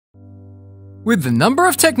With the number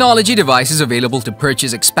of technology devices available to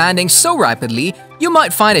purchase expanding so rapidly, you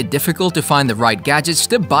might find it difficult to find the right gadgets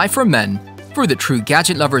to buy for men. For the true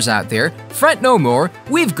gadget lovers out there, fret no more,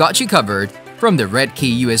 we've got you covered. From the Red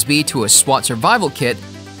Key USB to a SWAT survival kit,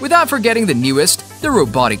 without forgetting the newest, the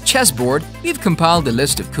robotic chessboard, we've compiled the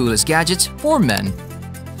list of coolest gadgets for men.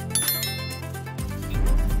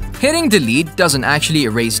 Hitting delete doesn't actually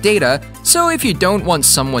erase data, so if you don't want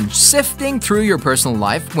someone sifting through your personal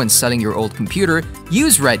life when selling your old computer,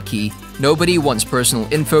 use Red Key. Nobody wants personal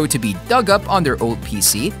info to be dug up on their old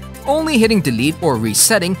PC. Only hitting delete or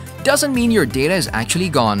resetting doesn't mean your data is actually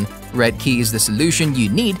gone. Red Key is the solution you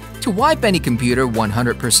need to wipe any computer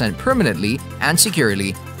 100% permanently and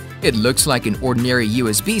securely. It looks like an ordinary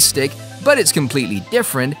USB stick, but it's completely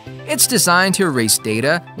different. It's designed to erase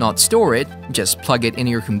data, not store it. Just plug it in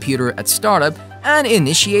your computer at startup and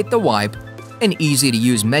initiate the wipe. An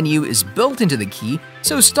easy-to-use menu is built into the key,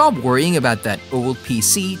 so stop worrying about that old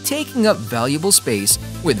PC taking up valuable space.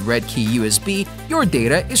 With Red Key USB, your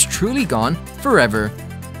data is truly gone forever.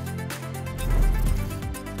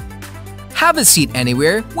 Have a seat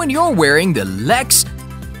anywhere when you're wearing the Lex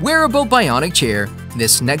wearable bionic chair.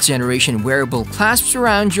 This next-generation wearable clasps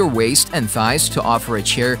around your waist and thighs to offer a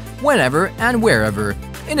chair whenever and wherever.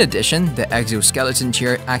 In addition, the exoskeleton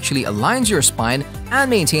chair actually aligns your spine and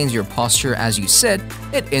maintains your posture as you sit.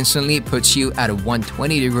 It instantly puts you at a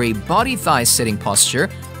 120-degree body-thigh sitting posture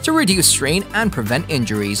to reduce strain and prevent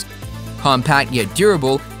injuries. Compact yet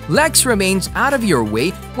durable, Lex remains out of your way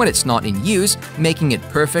when it's not in use, making it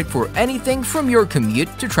perfect for anything from your commute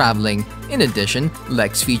to traveling. In addition,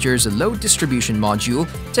 Lex features a load distribution module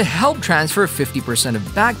to help transfer 50% of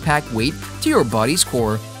backpack weight to your body's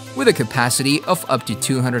core. With a capacity of up to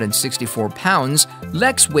 264 pounds,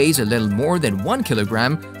 Lex weighs a little more than 1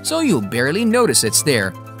 kilogram, so you'll barely notice it's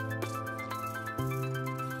there.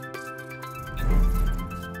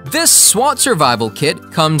 This SWAT survival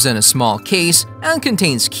kit comes in a small case and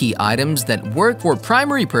contains key items that work for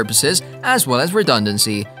primary purposes as well as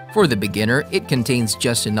redundancy. For the beginner, it contains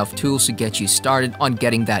just enough tools to get you started on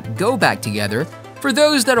getting that go back together. For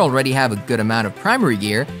those that already have a good amount of primary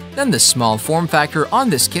gear, then the small form factor on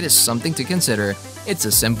this kit is something to consider. It's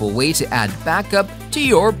a simple way to add backup to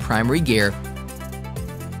your primary gear.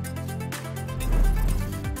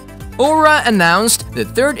 Aura announced the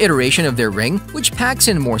third iteration of their ring, which packs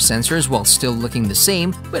in more sensors while still looking the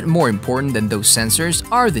same, but more important than those sensors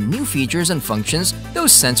are the new features and functions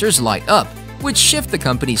those sensors light up, which shift the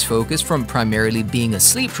company's focus from primarily being a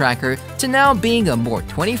sleep tracker to now being a more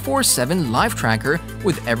 24/7 life tracker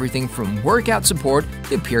with everything from workout support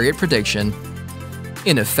to period prediction.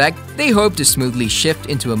 In effect, they hope to smoothly shift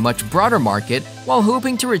into a much broader market while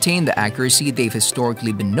hoping to retain the accuracy they've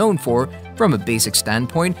historically been known for. From a basic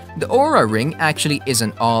standpoint, the Aura Ring actually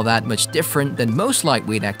isn't all that much different than most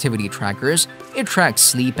lightweight activity trackers. It tracks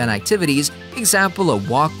sleep and activities, example a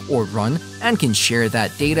walk or run, and can share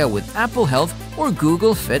that data with Apple Health or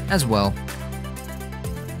Google Fit as well.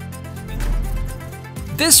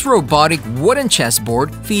 This robotic wooden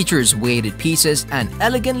chessboard features weighted pieces and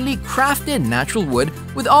elegantly crafted natural wood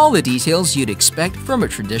with all the details you'd expect from a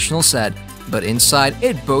traditional set. But inside,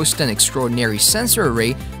 it boasts an extraordinary sensor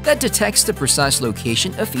array that detects the precise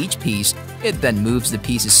location of each piece. It then moves the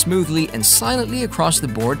pieces smoothly and silently across the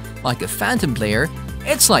board like a phantom player.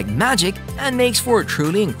 It's like magic and makes for a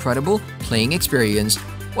truly incredible playing experience.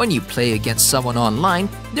 When you play against someone online,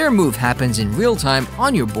 their move happens in real time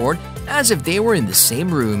on your board as if they were in the same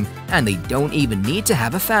room, and they don't even need to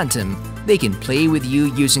have a phantom. They can play with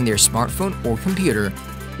you using their smartphone or computer.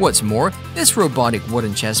 What's more, this robotic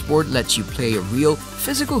wooden chessboard lets you play a real,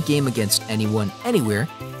 physical game against anyone, anywhere.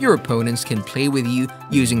 Your opponents can play with you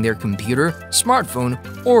using their computer, smartphone,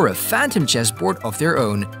 or a phantom chessboard of their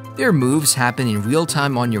own. Their moves happen in real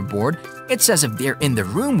time on your board. It's as if they're in the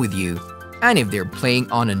room with you. And if they're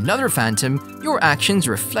playing on another phantom, your actions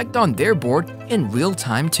reflect on their board in real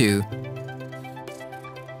time too.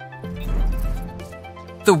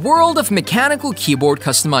 The world of mechanical keyboard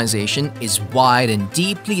customization is wide and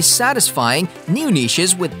deeply satisfying new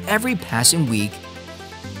niches with every passing week.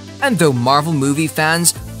 And though Marvel movie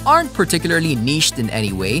fans aren't particularly niched in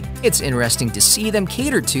any way, it's interesting to see them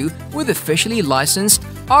catered to with officially licensed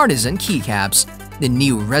artisan keycaps. The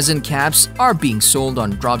new resin caps are being sold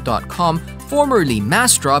on Drop.com, formerly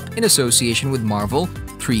Massdrop in association with Marvel.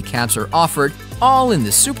 3 caps are offered, all in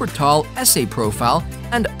the super tall essay profile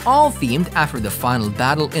and all themed after the final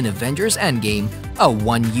battle in Avengers Endgame. A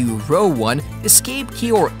 1U Row 1 escape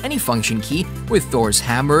key or any function key with Thor's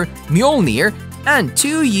hammer, Mjolnir, and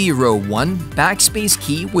 2U Row 1 backspace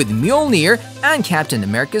key with Mjolnir and Captain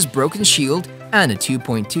America's broken shield. and a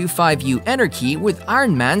 2.25U enter key with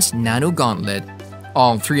Iron Man's Nano Gauntlet.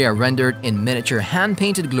 All three are rendered in miniature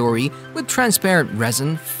hand-painted glory with transparent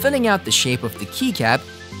resin filling out the shape of the keycap.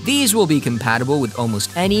 These will be compatible with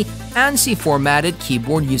almost any ANSI-formatted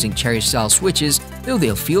keyboard using cherry-style switches, though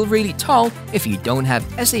they'll feel really tall if you don't have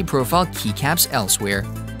SA profile keycaps elsewhere.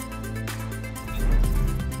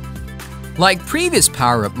 Like previous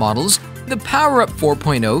power-up models, the Power-Up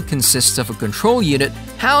 4.0 consists of a control unit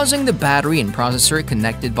housing the battery and processor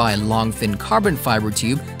connected by a long thin carbon fiber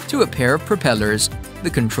tube to a pair of propellers. The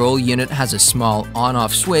control unit has a small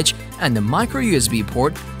on-off switch and the micro USB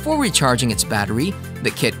port for recharging its battery.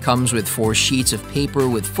 The kit comes with 4 sheets of paper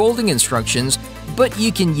with folding instructions, but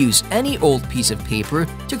you can use any old piece of paper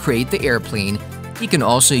to create the airplane. You can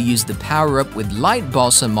also use the Power-Up with light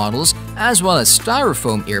balsa models as well as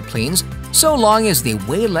styrofoam airplanes, so long as they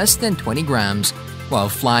weigh less than 20 grams. While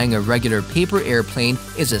flying a regular paper airplane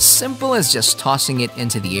is as simple as just tossing it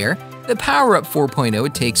into the air, the Power-Up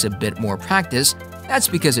 4.0 takes a bit more practice. That's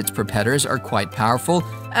because its propellers are quite powerful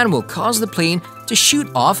and will cause the plane to shoot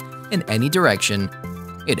off in any direction.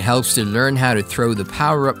 It helps to learn how to throw the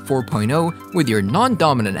Power-Up 4.0 with your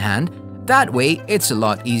non-dominant hand. That way, it's a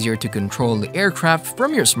lot easier to control the aircraft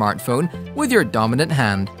from your smartphone with your dominant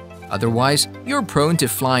hand. Otherwise, you're prone to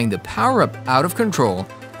flying the Power-Up out of control.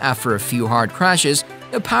 After a few hard crashes,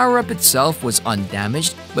 the Power-Up itself was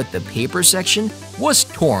undamaged, but the paper section was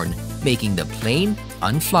torn, making the plane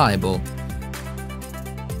unflyable.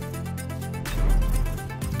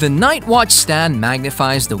 The Night Watch stand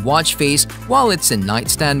magnifies the watch face while it's in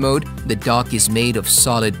nightstand mode. The dock is made of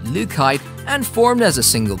solid lucite and formed as a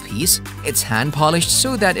single piece. It's hand-polished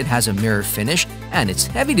so that it has a mirror finish, and its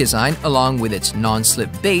heavy design along with its non-slip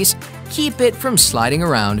base keep it from sliding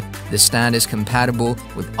around. The stand is compatible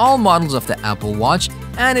with all models of the Apple Watch,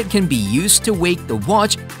 and it can be used to wake the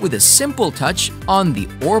watch with a simple touch on the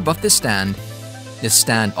orb of the stand. The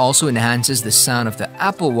stand also enhances the sound of the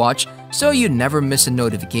Apple Watch so you never miss a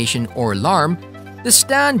notification or alarm. The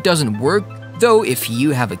stand doesn't work, though if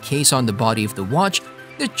you have a case on the body of the watch.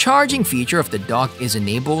 The charging feature of the dock is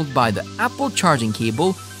enabled by the Apple charging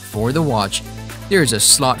cable for the watch. There is a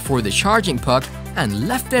slot for the charging puck and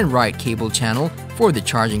left and right cable channel for the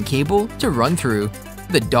charging cable to run through.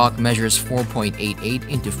 The dock measures 4.88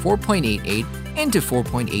 into 4.88 into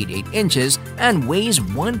 4.88 inches and weighs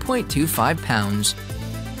 1.25 pounds.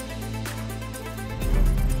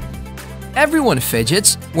 Everyone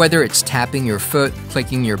fidgets, whether it's tapping your foot,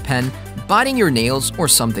 clicking your pen, biting your nails, or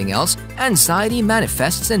something else. Anxiety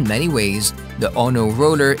manifests in many ways. The Ono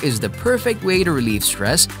roller is the perfect way to relieve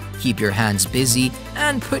stress, keep your hands busy,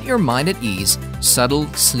 and put your mind at ease. Subtle,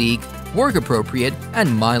 sleek, work-appropriate,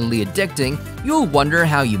 and mildly addicting, you'll wonder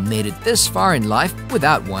how you made it this far in life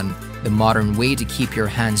without one. The modern way to keep your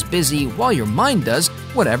hands busy while your mind does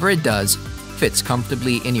whatever it does. Fits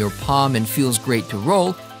comfortably in your palm and feels great to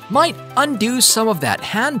roll. Might undo some of that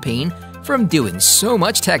hand pain from doing so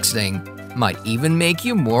much texting. Might even make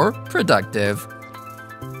you more productive.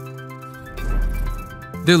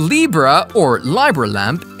 The Libra or Libra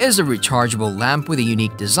lamp is a rechargeable lamp with a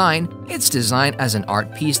unique design. It's designed as an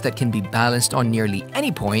art piece that can be balanced on nearly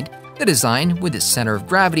any point. The design, with its center of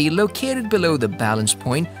gravity located below the balance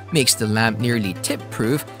point, makes the lamp nearly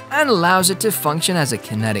tip-proof and allows it to function as a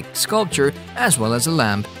kinetic sculpture as well as a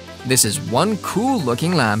lamp. This is one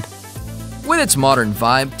cool-looking lamp. With its modern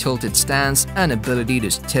vibe, tilted stance, and ability to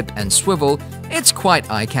tip and swivel, it's quite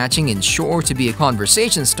eye-catching and sure to be a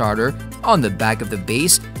conversation starter. On the back of the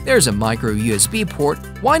base, there's a micro USB port,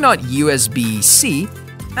 why not USB-C,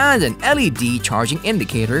 and an LED charging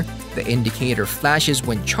indicator. The indicator flashes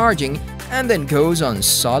when charging and then goes on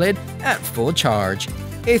solid at full charge.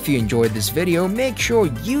 If you enjoyed this video, make sure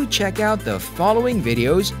you check out the following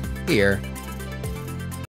videos here.